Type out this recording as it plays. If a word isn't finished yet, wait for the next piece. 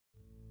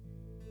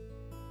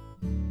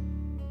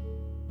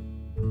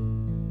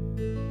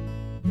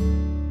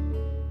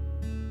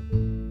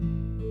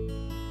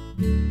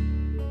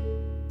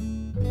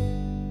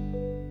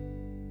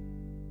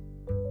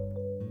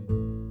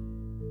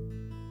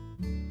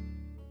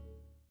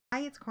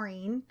Hi, it's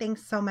Corinne.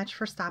 Thanks so much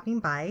for stopping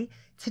by.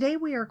 Today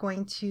we are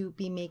going to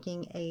be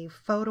making a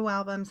photo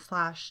album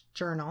 /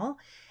 journal,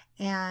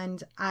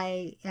 and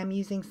I am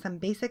using some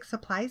basic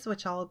supplies,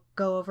 which I'll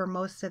go over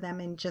most of them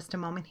in just a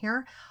moment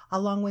here,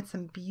 along with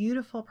some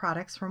beautiful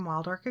products from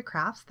Wild Orchid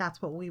Crafts.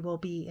 That's what we will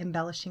be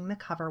embellishing the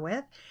cover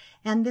with.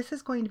 And this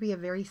is going to be a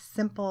very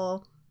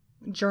simple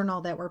journal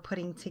that we're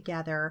putting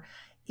together.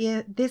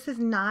 This is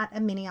not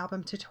a mini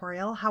album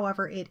tutorial.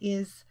 However, it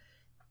is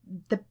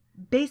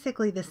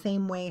basically the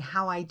same way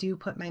how I do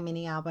put my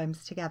mini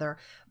albums together.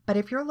 But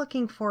if you're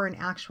looking for an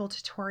actual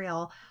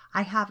tutorial,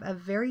 I have a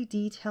very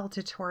detailed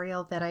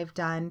tutorial that I've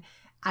done.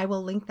 I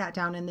will link that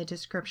down in the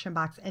description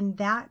box, and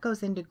that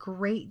goes into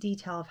great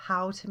detail of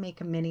how to make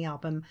a mini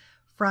album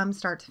from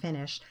start to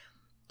finish.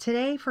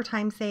 Today, for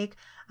time's sake,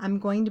 I'm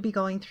going to be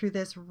going through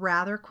this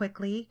rather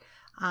quickly.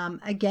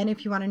 Again,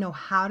 if you want to know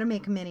how to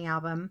make a mini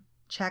album,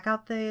 check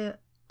out the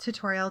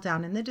tutorial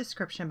down in the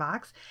description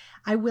box.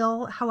 I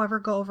will, however,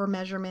 go over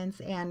measurements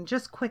and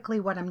just quickly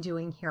what I'm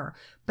doing here.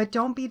 But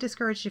don't be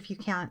discouraged if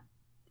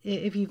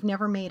you've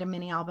never made a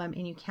mini album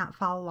and you can't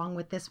follow along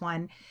with this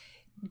one.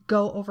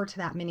 Go over to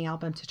that mini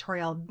album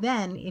tutorial.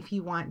 Then, if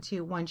you want to,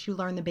 once you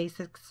learn the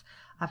basics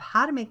of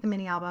how to make the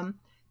mini album,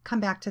 come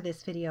back to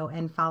this video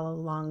and follow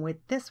along with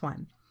this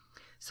one.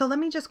 So let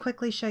me just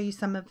quickly show you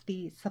some of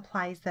the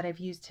supplies that I've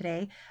used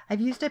today.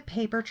 I've used a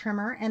paper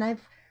trimmer, and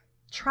I've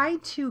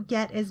tried to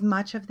get as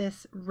much of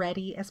this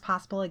ready as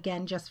possible,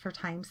 again, just for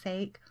time's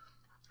sake.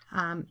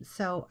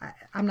 So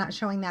I'm not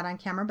showing that on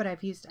camera, but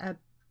I've used a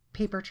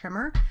paper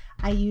trimmer.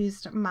 I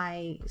used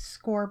my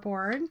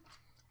scoreboard.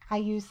 I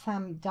used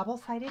some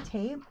double-sided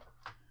tape.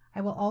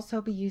 I will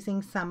also be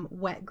using some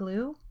wet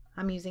glue.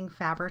 I'm using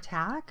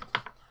Fabri-Tac.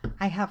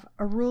 I have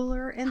a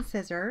ruler and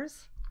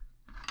scissors.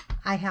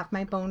 I have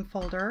my bone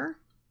folder.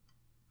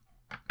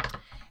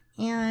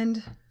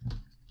 And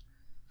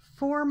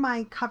for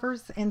my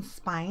covers and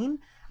spine,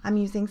 I'm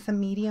using some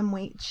medium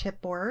weight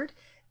chipboard.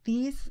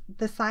 The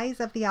size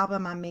of the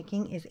album I'm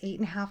making is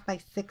 8.5 by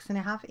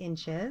 6.5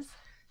 inches.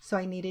 So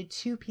I needed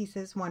two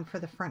pieces, one for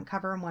the front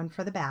cover and one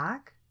for the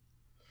back.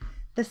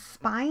 The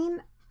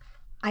spine,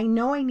 I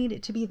know I need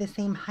it to be the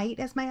same height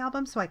as my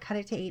album, so I cut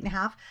it to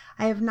 8.5.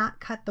 I have not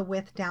cut the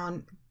width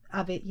down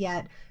of it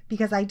yet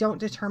because I don't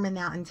determine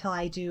that until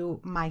I do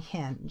my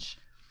hinge.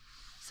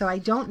 So I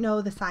don't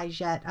know the size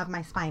yet of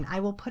my spine.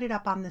 I will put it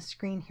up on the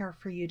screen here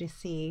for you to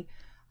see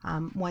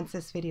once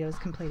this video is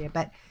completed,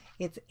 but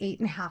it's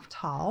 8.5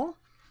 tall.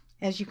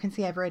 As you can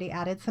see, I've already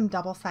added some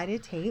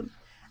double-sided tape.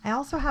 I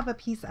also have a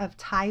piece of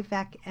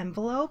Tyvek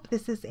envelope.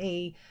 This is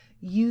a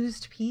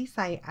used piece.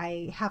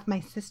 I have my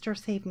sister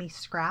save me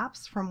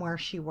scraps from where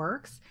she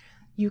works.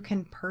 You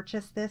can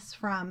purchase this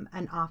from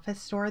an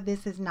office store.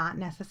 This is not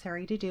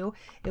necessary to do.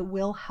 It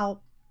will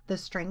help the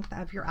strength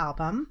of your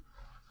album.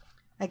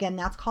 Again,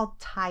 that's called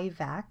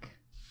Tyvek.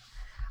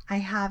 I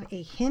have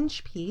a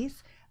hinge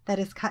piece that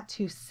is cut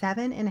to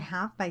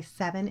 7.5 by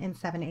 7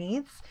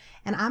 7/8,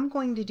 and I'm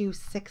going to do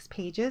 6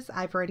 pages.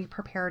 I've already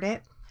prepared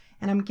it,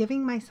 and I'm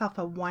giving myself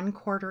a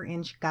 1/4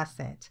 inch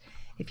gusset.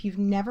 If you've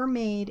never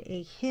made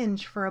a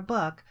hinge for a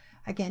book,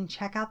 again,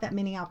 check out that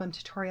mini album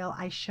tutorial.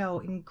 I show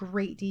in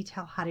great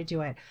detail how to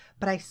do it,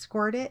 but I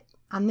scored it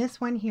on this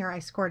one here. I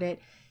scored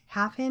it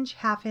 1/2 inch,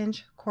 1/2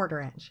 inch,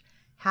 1/4 inch,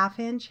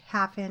 1/2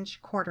 inch, 1/2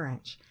 inch, 1/4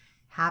 inch,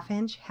 1/2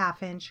 inch,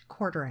 1/2 inch,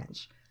 1/4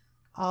 inch,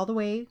 all the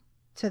way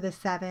to the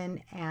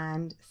 7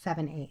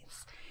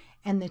 7/8.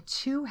 And the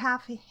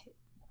 2.5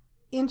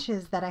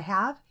 inches that I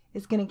have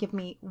is going to give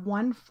me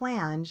one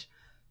flange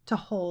to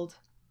hold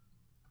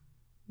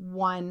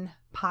one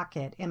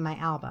pocket in my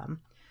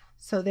album.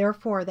 So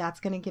therefore,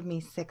 that's going to give me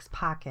 6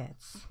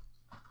 pockets.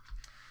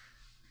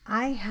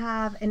 I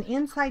have an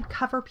inside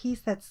cover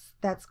piece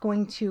that's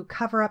going to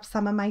cover up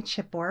some of my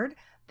chipboard.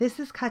 This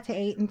is cut to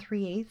 8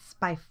 3/8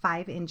 by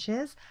 5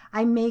 inches.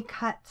 I may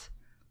cut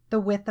the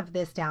width of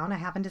this down. I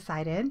haven't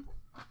decided.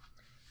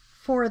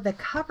 For the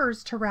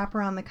covers to wrap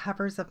around the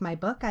covers of my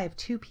book, I have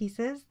 2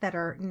 pieces that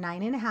are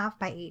 9.5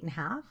 by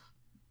 8.5.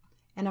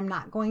 And I'm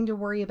not going to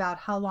worry about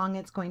how long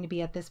it's going to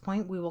be at this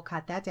point. We will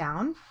cut that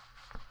down.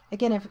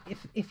 Again,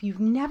 if you've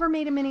never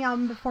made a mini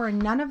album before and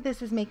none of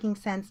this is making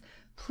sense,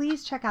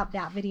 please check out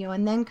that video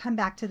and then come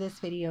back to this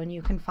video and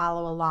you can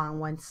follow along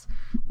once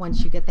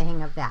you get the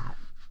hang of that.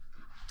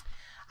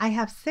 I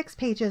have 6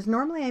 pages.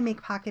 Normally I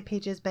make pocket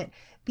pages, but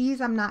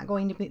these I'm not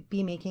going to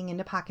be making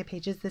into pocket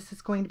pages. This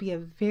is going to be a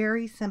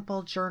very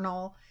simple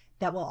journal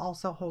that will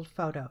also hold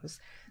photos.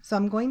 So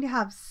I'm going to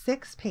have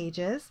 6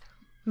 pages.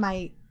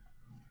 My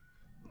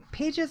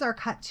pages are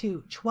cut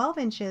to 12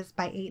 inches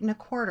by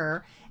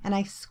 8.25, and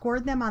I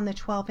scored them on the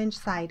 12-inch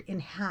side in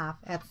half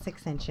at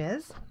 6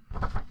 inches.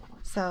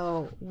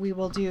 So we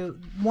will do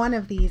one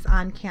of these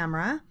on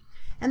camera.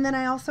 And then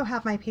I also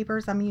have my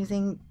papers I'm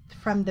using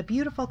from the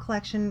beautiful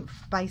collection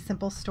by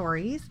Simple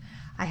Stories.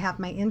 I have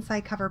my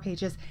inside cover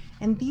pages,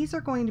 and these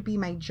are going to be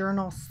my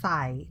journal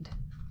side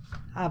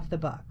of the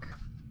book.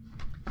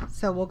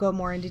 So we'll go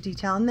more into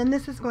detail. And then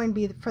this is going to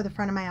be for the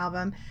front of my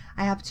album.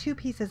 I have 2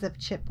 pieces of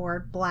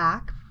chipboard,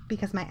 black,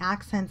 because my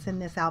accents in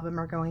this album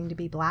are going to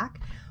be black.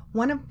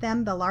 One of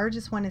them, the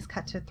largest one, is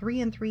cut to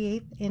 3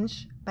 3/8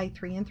 inch by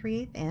 3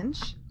 3/8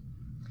 inch.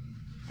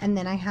 And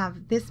then I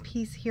have this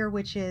piece here,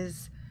 which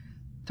is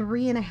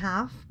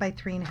 3.5 by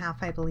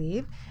 3.5, I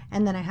believe.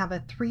 And then I have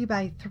a 3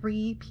 by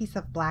 3 piece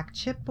of black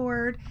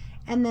chipboard,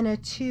 and then a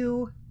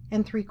 2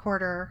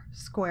 3/4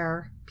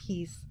 square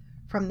piece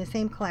from the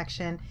same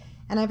collection.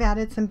 And I've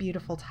added some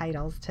beautiful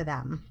titles to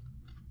them.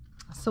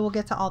 So we'll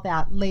get to all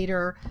that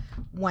later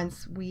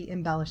once we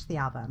embellish the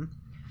album.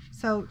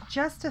 So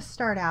just to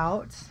start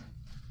out,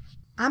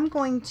 I'm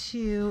going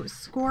to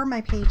score my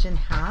page in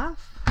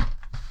half.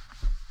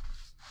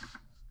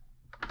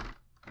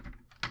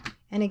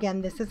 And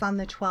again, this is on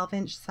the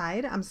 12-inch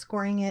side. I'm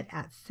scoring it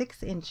at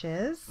 6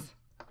 inches.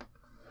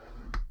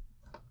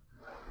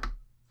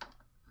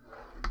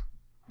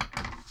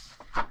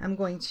 I'm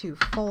going to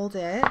fold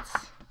it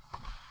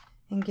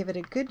and give it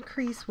a good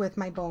crease with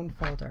my bone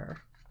folder.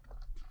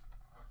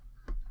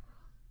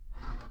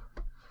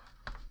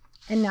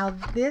 And now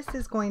this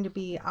is going to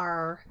be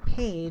our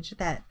page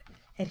that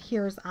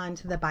adheres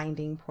onto the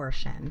binding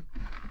portion.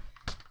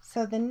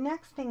 So the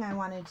next thing I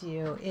want to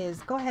do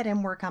is go ahead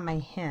and work on my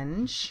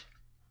hinge.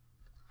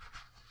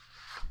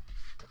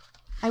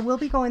 I will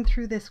be going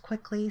through this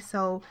quickly,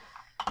 so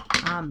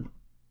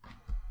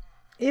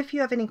if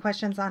you have any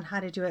questions on how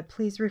to do it,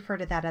 please refer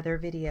to that other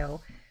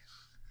video.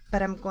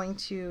 But I've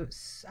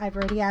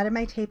already added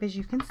my tape, as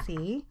you can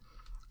see,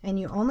 and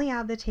you only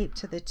add the tape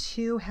to the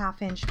 2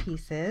 1/2-inch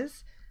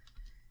pieces.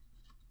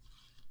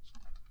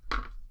 So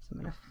I'm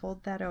going to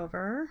fold that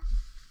over.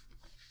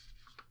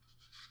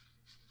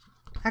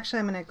 Actually,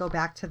 I'm going to go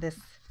back to this.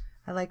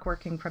 I like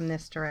working from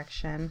this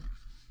direction.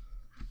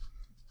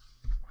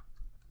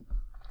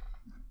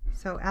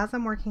 So as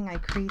I'm working, I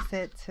crease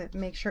it to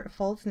make sure it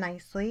folds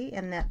nicely,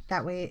 and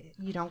that way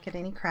you don't get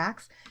any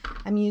cracks.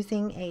 I'm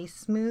using a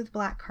smooth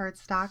black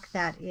cardstock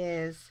that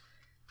is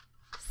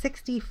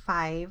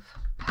 65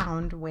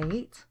 pound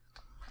weight,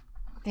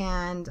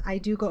 and I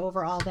do go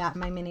over all that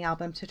in my mini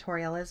album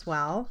tutorial as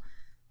well,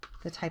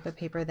 the type of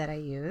paper that I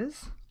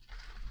use.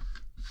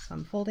 So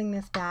I'm folding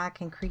this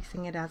back and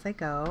creasing it as I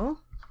go.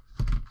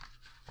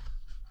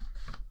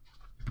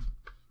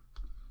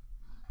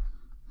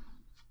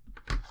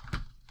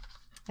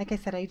 Like I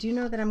said, I do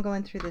know that I'm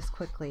going through this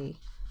quickly.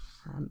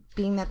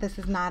 Being that this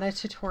is not a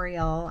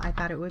tutorial, I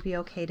thought it would be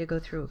okay to go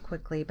through it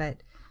quickly,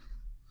 but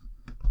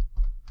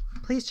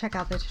please check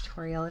out the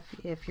tutorial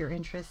if you're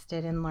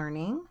interested in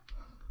learning.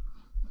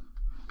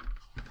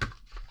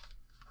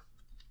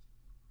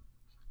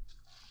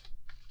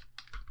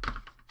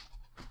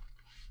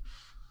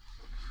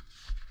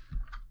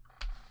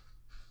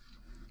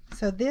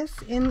 So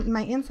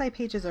my inside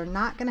pages are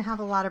not going to have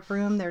a lot of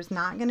room. There's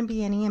not going to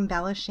be any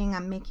embellishing.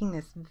 I'm making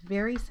this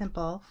very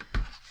simple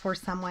for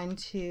someone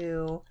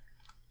to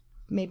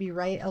maybe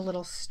write a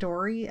little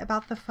story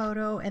about the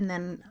photo, and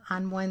then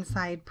on one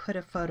side put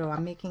a photo.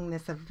 I'm making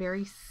this a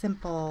very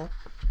simple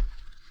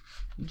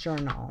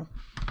journal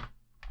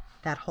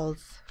that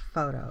holds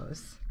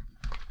photos.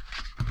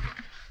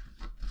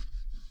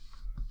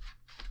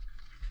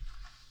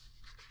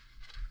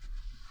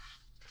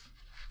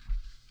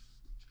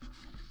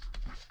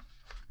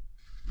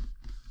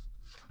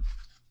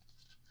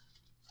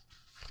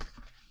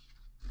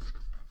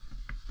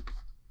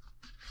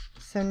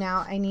 So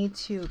now I need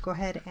to go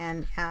ahead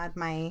and add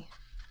my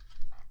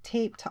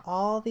tape to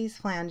all these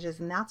flanges,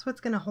 and that's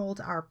what's going to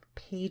hold our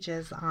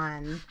pages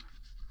on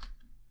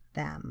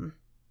them.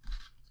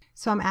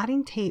 So I'm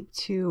adding tape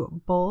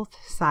to both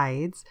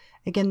sides.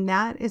 Again,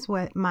 that is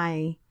what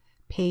my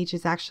page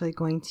is actually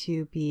going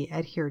to be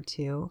adhered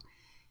to.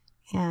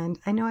 And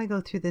I know I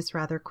go through this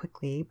rather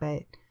quickly,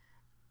 but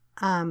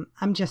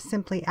I'm just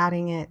simply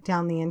adding it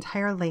down the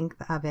entire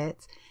length of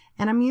it.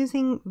 And I'm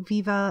using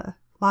Viva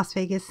Las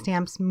Vegas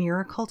Stamps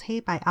Miracle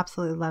tape. I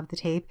absolutely love the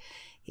tape.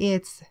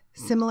 It's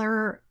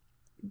similar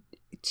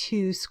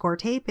to score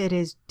tape. It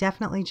is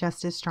definitely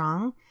just as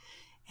strong,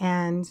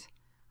 and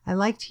I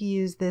like to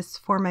use this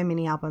for my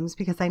mini albums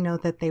because I know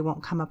that they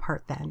won't come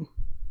apart then.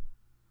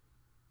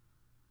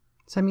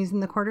 So I'm using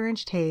the 1/4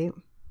 inch tape,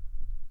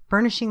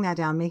 burnishing that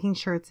down, making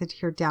sure it's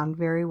adhered down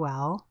very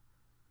well.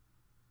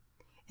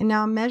 And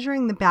now I'm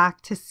measuring the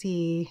back to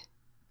see,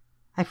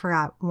 I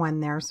forgot one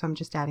there, so I'm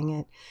just adding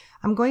it.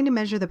 I'm going to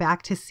measure the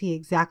back to see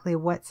exactly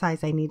what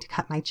size I need to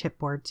cut my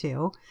chipboard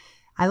to.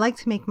 I like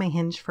to make my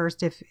hinge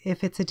first if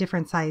it's a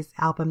different size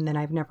album than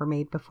I've never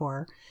made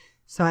before.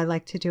 So I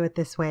like to do it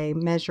this way,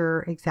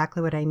 measure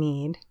exactly what I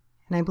need.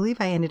 And I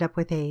believe I ended up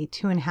with a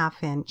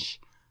 2.5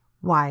 inch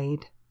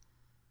wide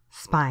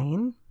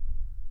spine.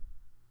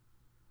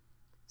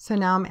 So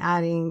now I'm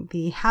adding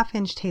the 1/2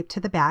 inch tape to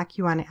the back.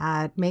 You want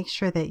to make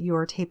sure that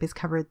your tape is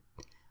covered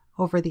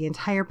over the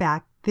entire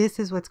back. This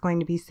is what's going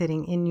to be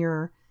sitting in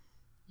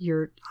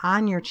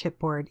on your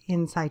chipboard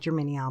inside your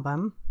mini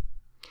album.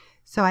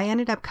 So I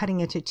ended up cutting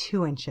it to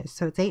 2 inches.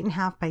 So it's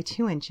 8.5 by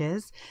 2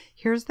 inches.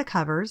 Here's the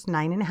covers,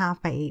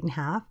 9.5 by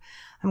 8.5.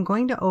 I'm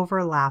going to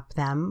overlap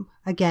them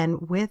again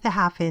with a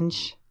 1/2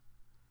 inch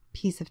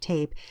piece of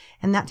tape,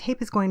 and that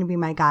tape is going to be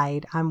my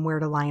guide on where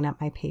to line up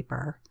my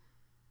paper.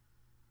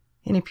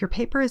 And if your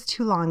paper is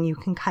too long, you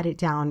can cut it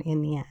down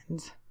in the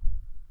end.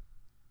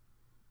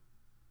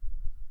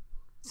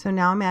 So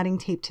now I'm adding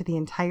tape to the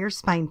entire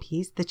spine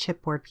piece, the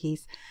chipboard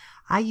piece.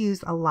 I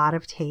use a lot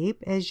of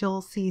tape, as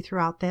you'll see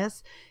throughout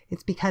this.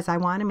 It's because I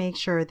want to make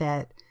sure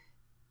that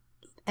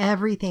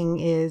everything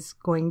is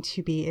going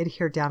to be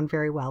adhered down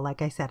very well.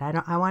 Like I said,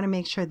 I want to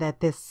make sure that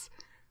this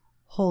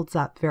holds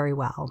up very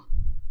well.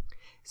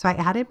 So I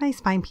added my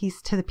spine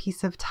piece to the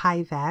piece of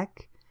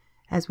Tyvek.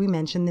 As we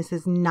mentioned, this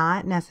is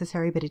not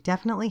necessary, but it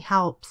definitely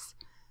helps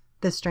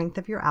the strength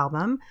of your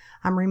album.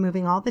 I'm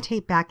removing all the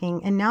tape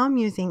backing, and now I'm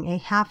using a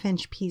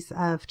 1/2-inch piece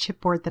of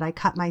chipboard that I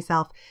cut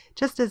myself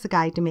just as a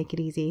guide to make it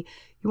easy.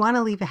 You want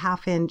to leave a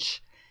 1/2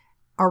 inch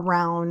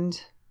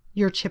around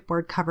your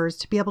chipboard covers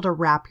to be able to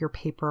wrap your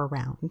paper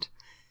around.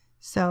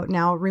 So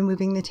now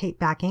removing the tape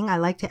backing, I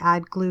like to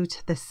add glue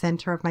to the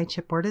center of my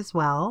chipboard as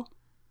well.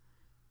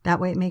 That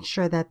way it makes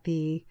sure that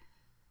the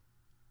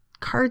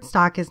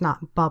cardstock is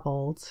not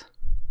bubbled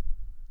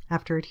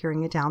after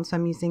adhering it down. So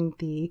I'm using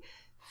the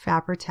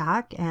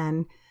Fabri-Tac,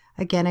 and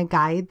again, a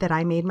guide that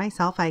I made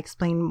myself. I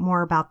explain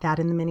more about that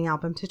in the mini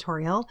album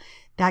tutorial.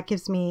 That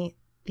gives me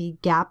the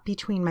gap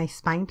between my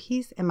spine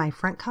piece and my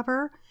front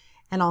cover,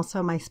 and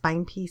also my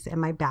spine piece and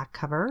my back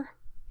cover.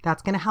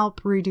 That's going to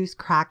help reduce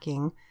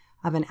cracking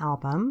of an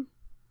album.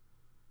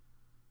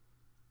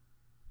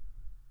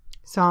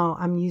 So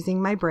I'm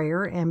using my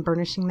brayer and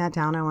burnishing that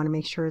down. I want to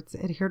make sure it's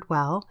adhered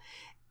well.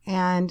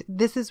 And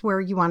this is where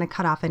you want to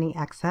cut off any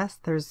excess.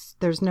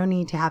 There's no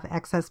need to have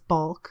excess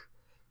bulk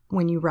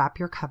when you wrap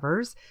your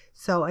covers.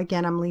 So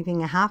again, I'm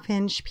leaving a 1/2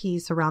 inch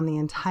piece around the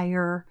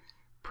entire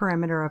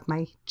perimeter of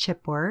my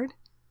chipboard.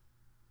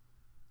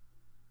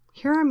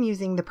 Here I'm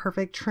using the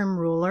Perfect Trim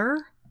Ruler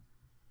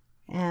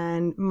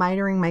and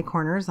mitering my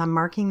corners. I'm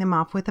marking them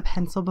off with a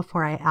pencil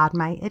before I add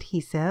my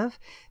adhesive.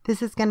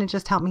 This is going to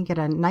just help me get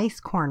a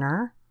nice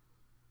corner.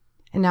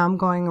 And now I'm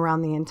going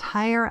around the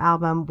entire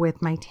album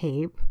with my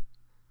tape.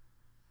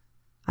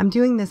 I'm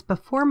doing this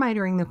before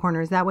mitering the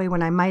corners. That way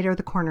when I miter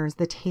the corners,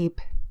 the tape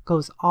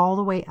goes all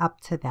the way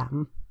up to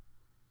them.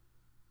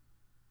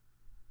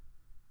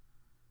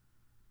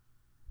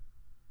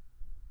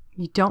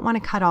 You don't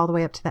want to cut all the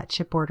way up to that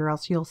chipboard, or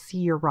else you'll see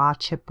your raw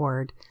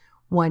chipboard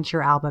once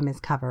your album is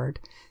covered.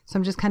 So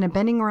I'm just kind of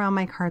bending around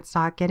my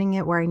cardstock, getting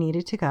it where I need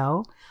it to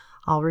go.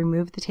 I'll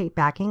remove the tape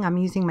backing. I'm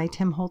using my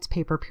Tim Holtz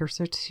paper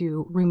piercer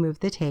to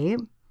remove the tape.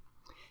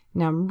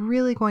 Now I'm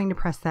really going to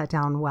press that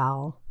down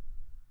well,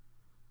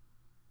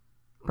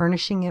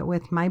 burnishing it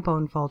with my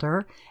bone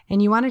folder.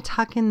 And you want to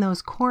tuck in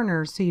those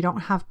corners so you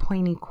don't have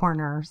pointy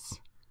corners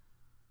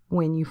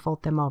when you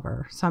fold them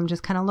over. So I'm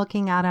just kind of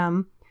looking at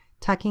them,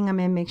 tucking them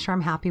in, make sure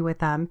I'm happy with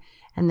them,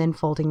 and then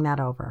folding that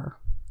over.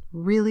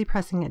 Really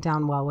pressing it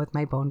down well with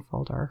my bone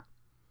folder.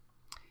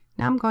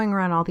 Now I'm going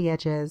around all the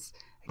edges,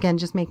 again,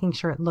 just making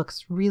sure it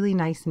looks really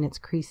nice and it's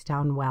creased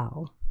down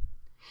well.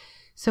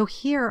 So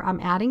here I'm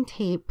adding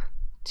tape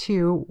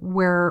to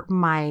where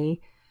my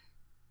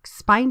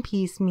spine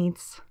piece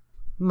meets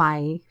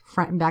my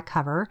front and back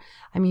cover.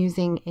 I'm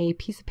using a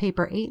piece of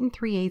paper 8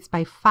 3/8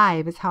 by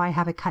 5 is how I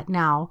have it cut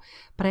now,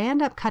 but I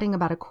end up cutting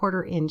about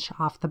 1/4 inch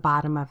off the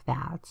bottom of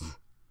that.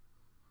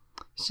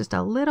 It's just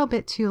a little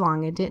bit too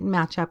long. It didn't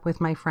match up with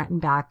my front and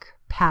back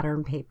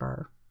pattern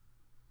paper.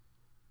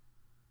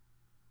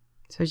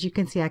 So as you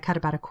can see, I cut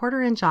about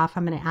 1/4 inch off.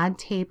 I'm going to add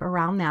tape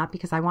around that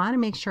because I want to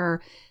make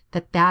sure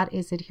that that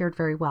is adhered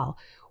very well.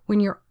 When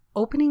you're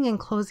opening and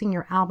closing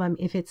your album,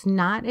 if it's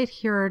not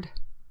adhered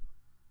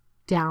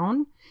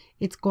down,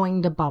 it's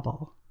going to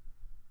bubble.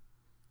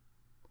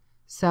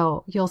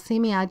 So you'll see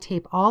me add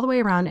tape all the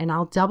way around, and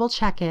I'll double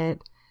check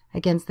it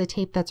against the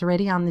tape that's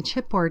already on the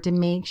chipboard to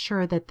make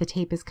sure that the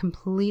tape is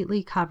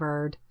completely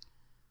covered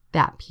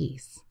that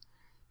piece,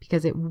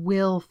 because it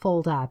will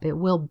fold up. It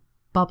will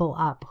bubble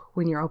up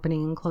when you're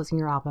opening and closing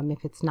your album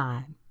if it's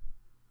not.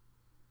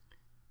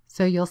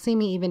 So you'll see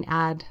me even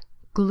add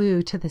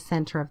glue to the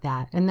center of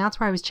that, and that's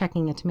where I was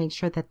checking it to make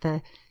sure that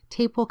the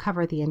tape will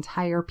cover the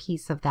entire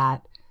piece of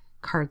that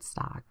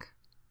cardstock.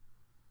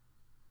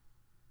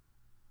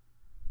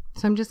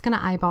 So I'm just going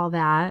to eyeball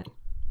that.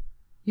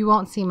 You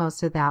won't see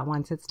most of that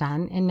once it's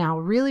done. And now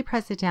really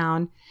press it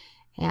down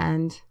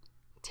and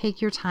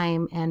take your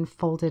time and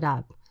fold it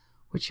up,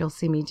 which you'll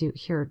see me do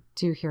here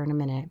in a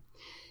minute.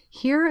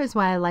 Here is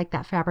why I like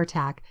that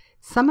Fabri-Tac.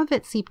 Some of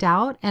it seeped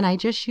out, and I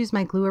just use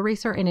my glue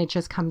eraser and it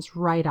just comes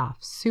right off.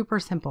 Super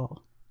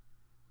simple.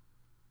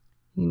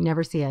 You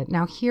never see it.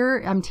 Now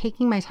here I'm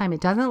taking my time.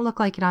 It doesn't look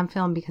like it on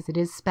film because it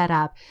is sped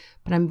up,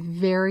 but I'm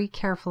very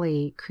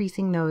carefully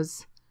creasing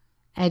those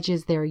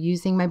edges there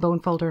using my bone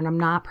folder, and I'm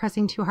not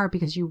pressing too hard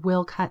because you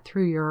will cut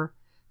through your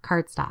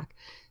cardstock.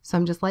 So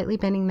I'm just lightly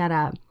bending that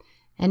up.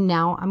 And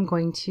now I'm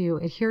going to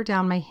adhere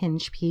down my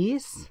hinge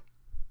piece.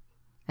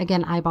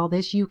 Again, eyeball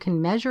this. You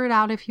can measure it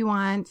out if you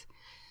want.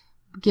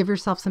 Give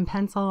yourself some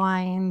pencil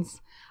lines.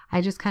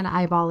 I just kind of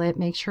eyeball it,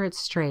 make sure it's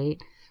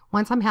straight.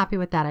 Once I'm happy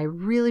with that, I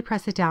really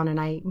press it down and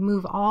I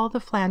move all the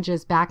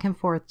flanges back and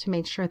forth to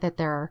make sure that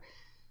they're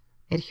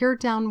adhered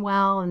down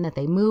well and that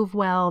they move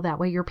well. That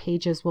way your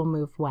pages will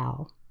move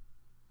well.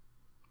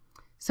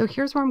 So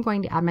here's where I'm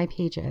going to add my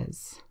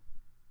pages.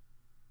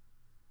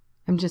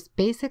 I'm just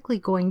basically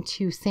going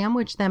to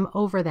sandwich them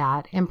over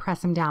that and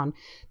press them down.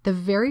 The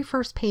very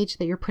first page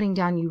that you're putting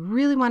down, you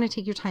really want to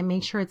take your time,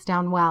 make sure it's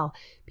down well,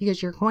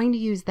 because you're going to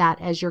use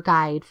that as your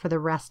guide for the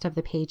rest of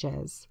the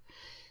pages.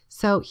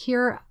 So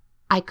here,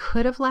 I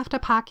could have left a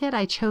pocket.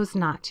 I chose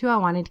not to. I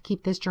wanted to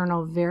keep this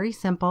journal very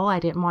simple. I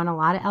didn't want a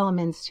lot of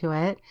elements to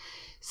it.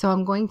 So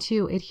I'm going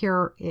to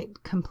adhere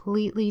it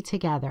completely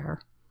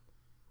together,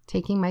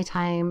 taking my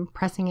time,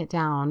 pressing it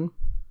down.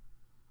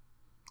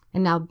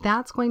 And now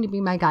that's going to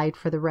be my guide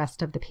for the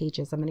rest of the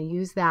pages. I'm going to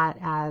use that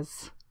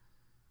as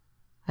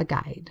a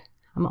guide.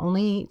 I'm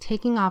only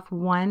taking off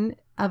one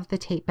of the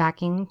tape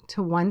backing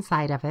to one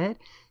side of it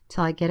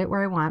till I get it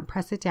where I want,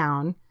 press it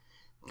down.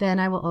 Then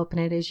I will open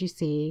it as you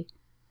see,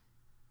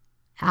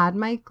 add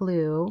my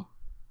glue,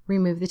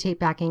 remove the tape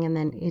backing, and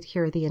then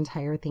adhere the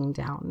entire thing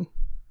down.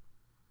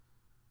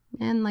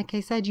 And like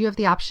I said, you have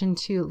the option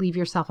to leave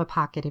yourself a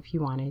pocket if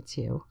you wanted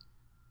to.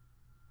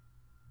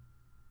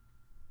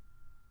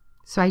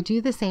 So I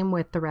do the same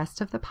with the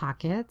rest of the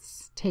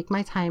pockets. Take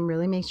my time,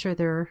 really make sure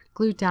they're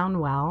glued down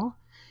well.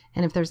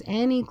 And if there's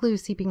any glue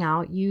seeping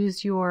out,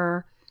 use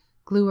your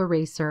glue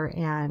eraser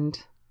and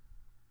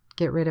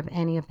get rid of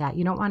any of that.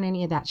 You don't want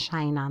any of that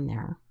shine on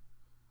there.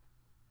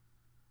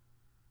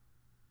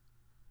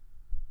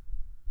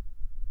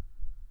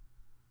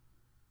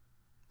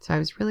 So I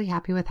was really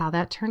happy with how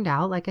that turned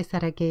out. Like I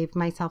said, I gave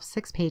myself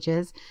 6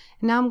 pages.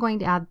 And now I'm going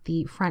to add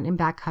the front and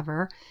back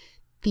cover.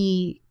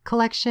 The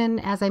collection,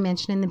 as I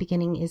mentioned in the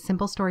beginning, is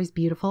Simple Stories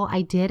Beautiful.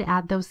 I did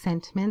add those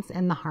sentiments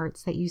and the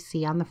hearts that you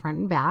see on the front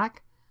and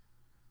back.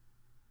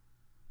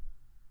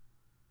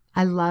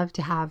 I love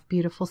to have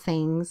beautiful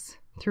sayings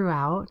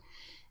throughout.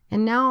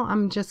 And now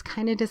I'm just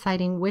kind of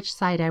deciding which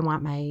side I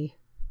want my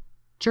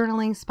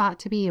journaling spot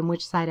to be and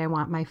which side I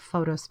want my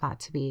photo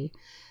spot to be.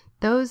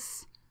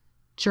 Those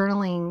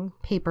journaling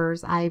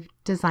papers I've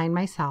designed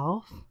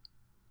myself.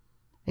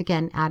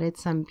 Again, added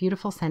some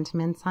beautiful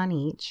sentiments on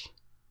each.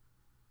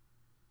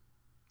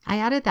 I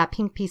added that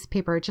pink piece of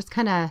paper. It just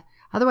kind of,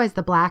 otherwise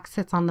the black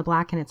sits on the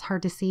black and it's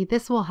hard to see.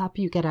 This will help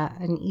you get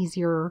an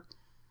easier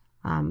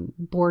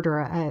border,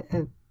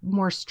 a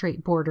more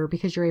straight border,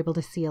 because you're able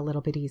to see a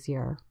little bit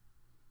easier.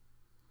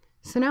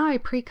 So now I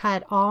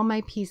pre-cut all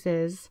my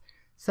pieces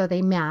so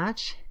they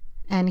match.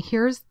 And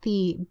here's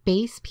the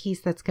base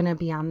piece that's going to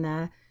be on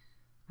the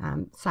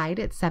side.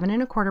 It's 7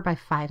 1/4 by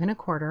 5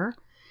 1/4.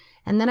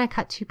 And then I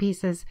cut 2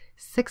 pieces,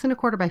 6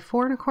 1/4 by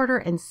 4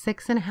 1/4 and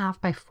 6 1/2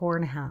 by 4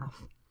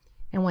 1/2.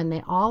 And when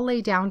they all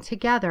lay down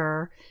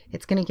together,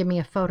 it's going to give me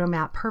a photo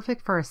mat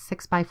perfect for a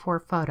 6 by 4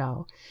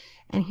 photo.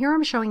 And here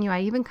I'm showing you, I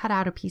even cut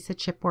out a piece of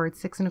chipboard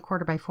 6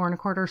 1/4 by 4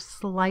 1/4,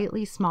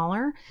 slightly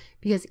smaller,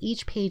 because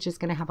each page is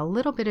going to have a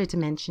little bit of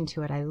dimension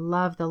to it. I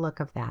love the look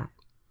of that.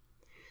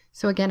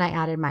 So again, I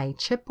added my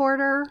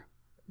chipboard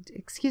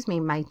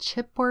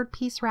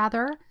piece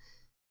rather.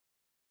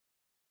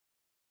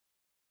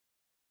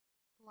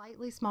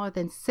 Slightly smaller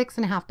than 6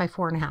 1/2 by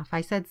 4 1/2.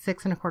 I said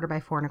 6 1/4 by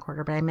 4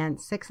 1/4, but I meant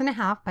 6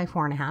 1/2 by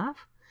 4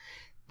 1/2.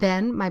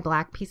 Then my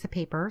black piece of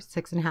paper,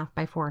 6 1/2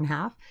 by 4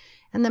 1/2,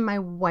 and then my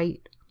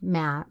white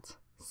mat,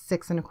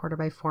 6 1/4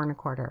 by 4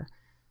 1/4.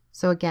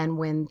 So again,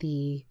 when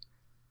the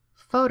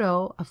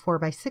photo, a 4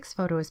 by 6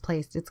 photo is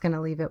placed, it's going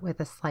to leave it with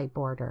a slight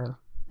border.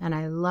 And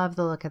I love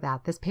the look of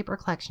that. This paper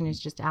collection is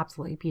just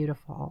absolutely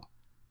beautiful.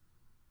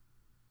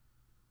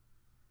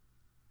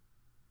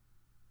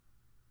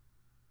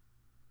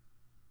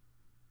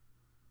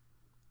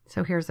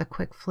 So here's a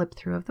quick flip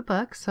through of the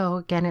book. So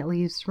again, it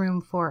leaves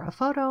room for a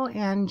photo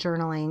and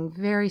journaling.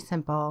 Very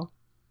simple.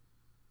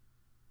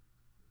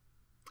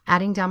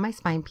 Adding down my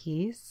spine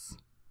piece.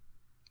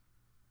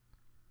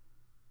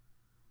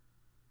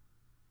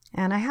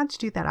 And I had to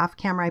do that off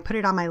camera. I put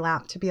it on my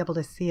lap to be able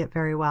to see it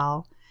very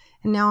well.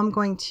 And now I'm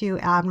going to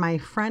add my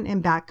front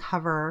and back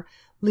cover,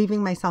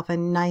 leaving myself a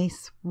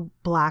nice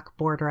black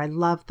border. I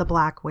love the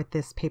black with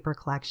this paper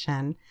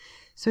collection.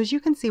 So as you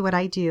can see, what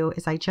I do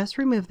is I just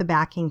remove the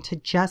backing to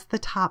just the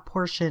top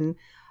portion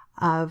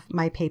of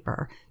my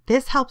paper.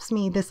 This helps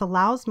me, this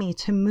allows me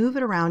to move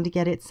it around to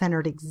get it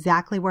centered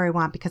exactly where I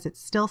want, because it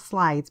still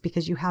slides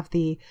because you have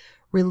the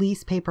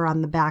release paper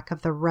on the back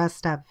of the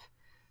rest of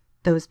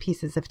those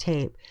pieces of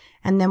tape.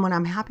 And then when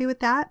I'm happy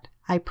with that,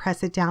 I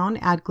press it down,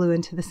 add glue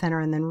into the center,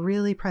 and then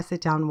really press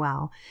it down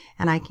well.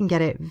 And I can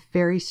get it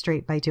very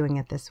straight by doing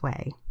it this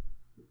way.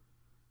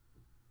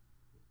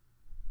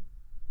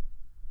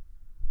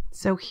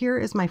 So here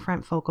is my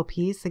front focal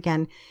piece.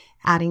 Again,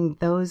 adding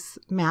those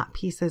matte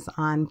pieces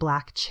on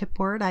black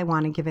chipboard. I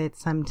want to give it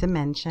some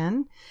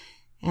dimension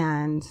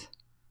and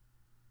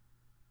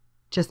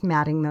just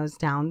matting those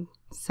down,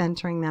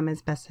 centering them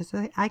as best as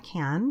I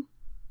can.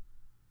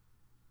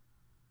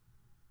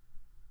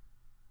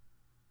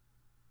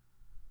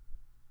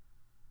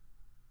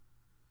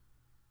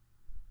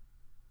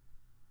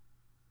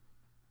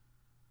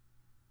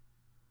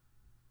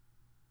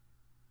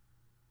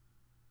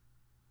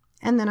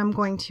 And then I'm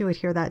going to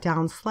adhere that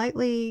down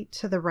slightly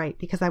to the right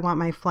because I want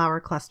my flower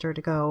cluster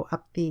to go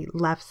up the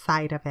left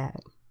side of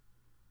it.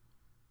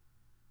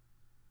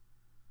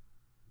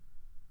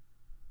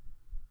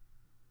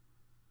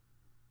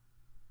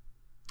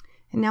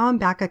 And now I'm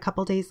back a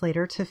couple days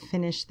later to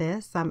finish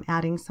this. I'm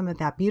adding some of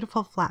that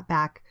beautiful flat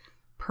back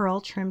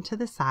pearl trim to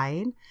the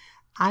side.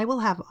 I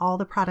will have all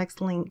the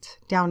products linked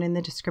down in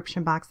the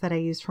description box that I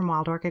use from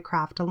Wild Orchid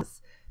Craft,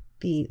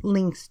 the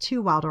links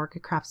to Wild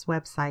Orchid Craft's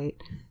website.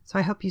 So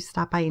I hope you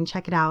stop by and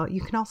check it out. You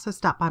can also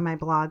stop by my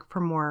blog for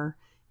more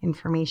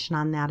information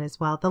on that as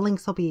well. The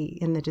links will be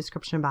in the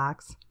description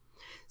box.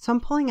 So I'm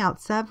pulling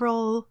out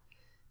several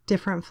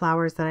different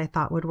flowers that I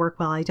thought would work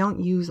well. I don't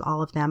use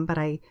all of them, but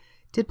I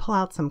did pull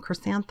out some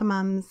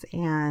chrysanthemums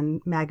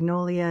and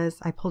magnolias.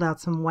 I pulled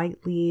out some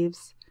white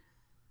leaves,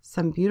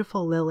 some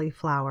beautiful lily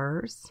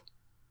flowers,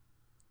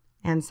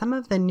 and some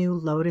of the new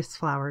lotus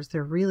flowers.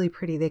 They're really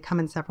pretty. They come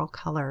in several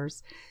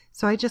colors.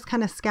 So I just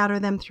kind of scatter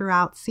them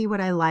throughout, see what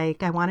I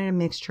like. I wanted a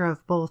mixture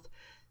of both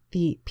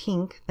the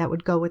pink that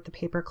would go with the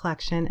paper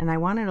collection, and I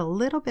wanted a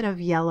little bit of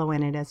yellow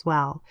in it as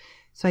well.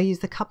 So I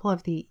used a couple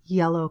of the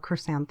yellow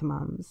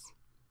chrysanthemums.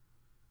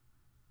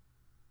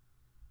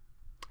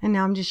 And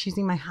now I'm just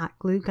using my hot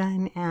glue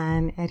gun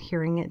and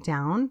adhering it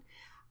down.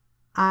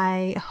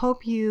 I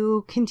hope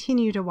you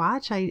continue to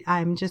watch.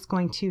 I'm just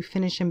going to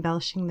finish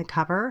embellishing the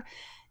cover.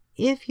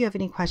 If you have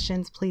any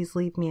questions, please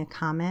leave me a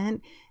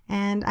comment.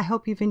 And I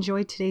hope you've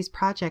enjoyed today's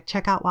project.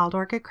 Check out Wild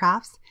Orchid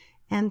Crafts.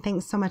 And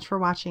thanks so much for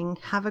watching.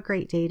 Have a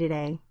great day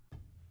today.